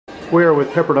We are with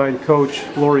Pepperdine coach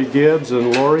Laurie Gibbs,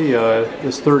 and Laurie,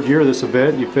 this third year of this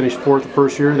event, you finished fourth the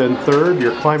first year, then third.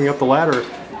 You're climbing up the ladder.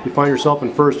 You find yourself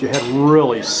in first. You had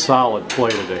really solid play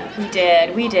today.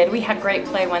 We did. We had great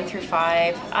play 1 through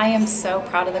 5. I am so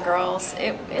proud of the girls.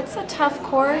 It's a tough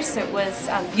course. It was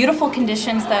beautiful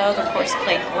conditions though. The course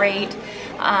played great.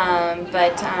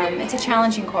 But it's a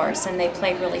challenging course, and they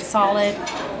played really solid.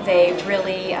 They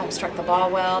really struck the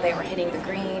ball well. They were hitting the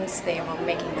greens. They were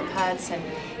making the putts, and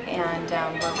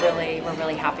we're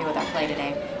really happy with our play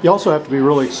today. You also have to be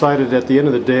really excited at the end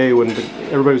of the day when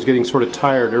everybody was getting sort of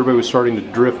tired. Everybody was starting to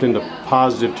drift into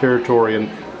positive territory, and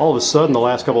all of a sudden, the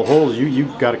last couple of holes, you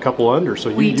got a couple under, so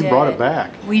you brought it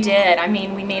back. We did. I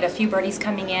mean, we made a few birdies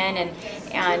coming in,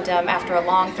 and after a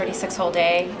long 36-hole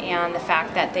day, and the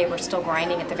fact that they were still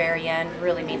grinding at the very end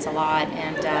really means a lot,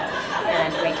 and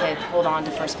we could hold on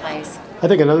to first place. I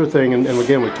think another thing, and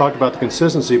again, we talked about the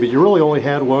consistency, but you really only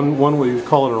had one we would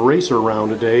call it a racer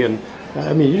round today, and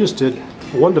I mean, you just did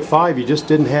 1 to 5. You just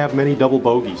didn't have many double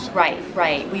bogeys. Right.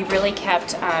 We really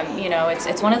kept,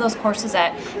 it's one of those courses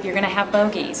that you're going to have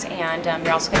bogeys, and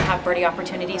you're also going to have birdie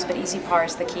opportunities, but easy par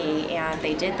is the key, and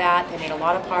they did that. They made a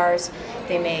lot of pars.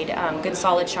 They made good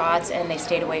solid shots, and they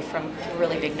stayed away from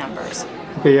really big numbers.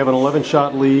 Okay, you have an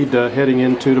 11-shot lead heading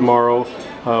into tomorrow.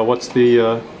 What's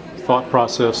the thought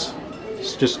process?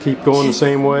 Just keep going the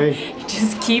same way?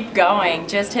 Just keep going.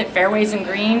 Just hit fairways and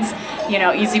greens,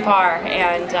 easy par,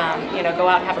 and go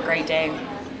out and have a great day.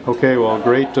 Okay, well,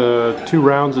 great 2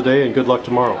 rounds a day, and good luck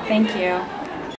tomorrow. Thank you.